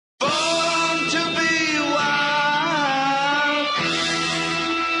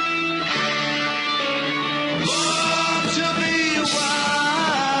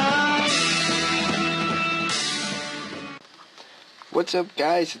What's up,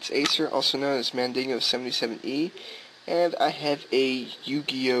 guys? It's Acer, also known as Mandingo77E, and I have a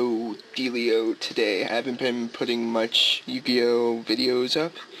Yu-Gi-Oh! Dealio today. I haven't been putting much Yu-Gi-Oh! Videos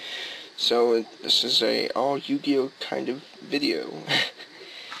up, so this is a all Yu-Gi-Oh! Kind of video.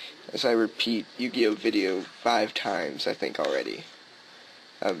 As I repeat, Yu-Gi-Oh! Video 5 times, I think, already.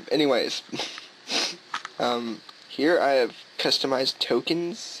 Anyways, here I have customized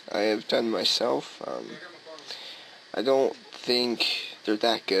tokens I have done myself. I don't think they're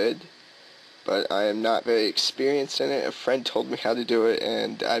that good, but I am not very experienced in it. A friend told me how to do it,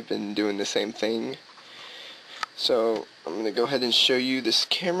 and I've been doing the same thing. So I'm going to go ahead and show you. This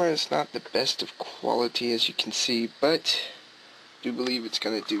camera is not the best of quality, as you can see, but I do believe it's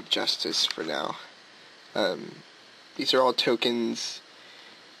going to do justice for now. These are all tokens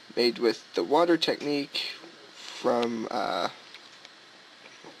made with the water technique from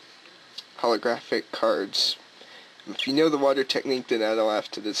holographic cards. If you know the water technique, then I don't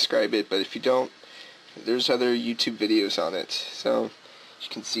have to describe it, but if you don't, there's other YouTube videos on it. So, as you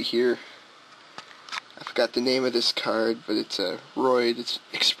can see here, I forgot the name of this card, but it's a Roid, it's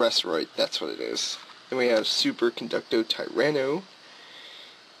Express Roid, that's what it is. Then we have Super Conducto Tyranno.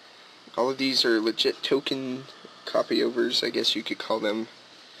 All of these are legit token copyovers, I guess you could call them.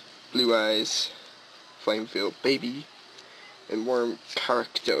 Blue Eyes, Flamefield Baby, and Worm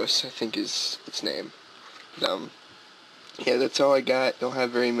Caractos, I think is its name. Yeah, that's all I got. Don't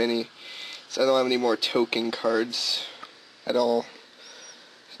have very many, so I don't have any more token cards at all.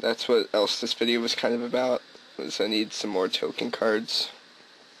 That's what else this video was kind of about, was I need some more token cards.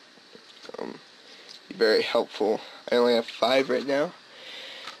 Be very helpful. I only have 5 right now.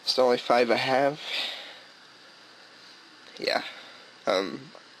 It's the only 5 I have. Yeah.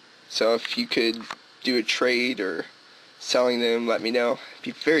 So if you could do a trade or selling them, let me know. I'd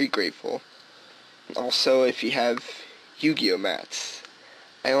be very grateful. Also, if you have Yu-Gi-Oh! Mats.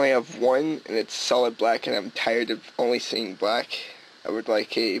 I only have one, and it's solid black, and I'm tired of only seeing black. I would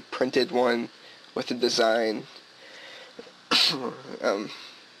like a printed one with a design.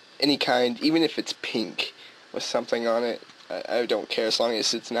 Any kind, even if it's pink with something on it. I don't care, as long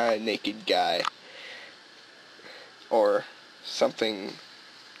as it's not a naked guy. Or something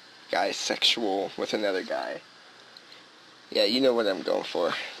guy sexual with another guy. Yeah, you know what I'm going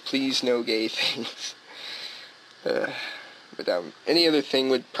for. Please, no gay things. But any other thing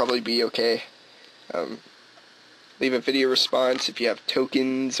would probably be okay. Leave a video response if you have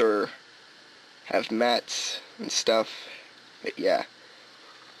tokens or have mats and stuff. But yeah.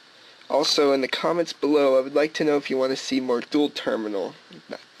 Also, in the comments below, I would like to know if you want to see more dueling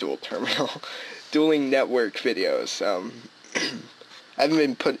network videos. I haven't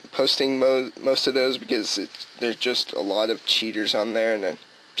been posting most of those because there's just a lot of cheaters on there, and I'm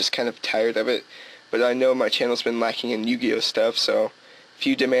just kind of tired of it. But I know my channel's been lacking in Yu-Gi-Oh! Stuff, so if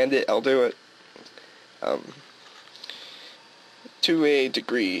you demand it, I'll do it. To a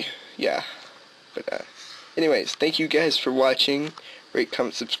degree, yeah. But anyways, thank you guys for watching. Rate,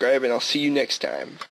 comment, subscribe, and I'll see you next time.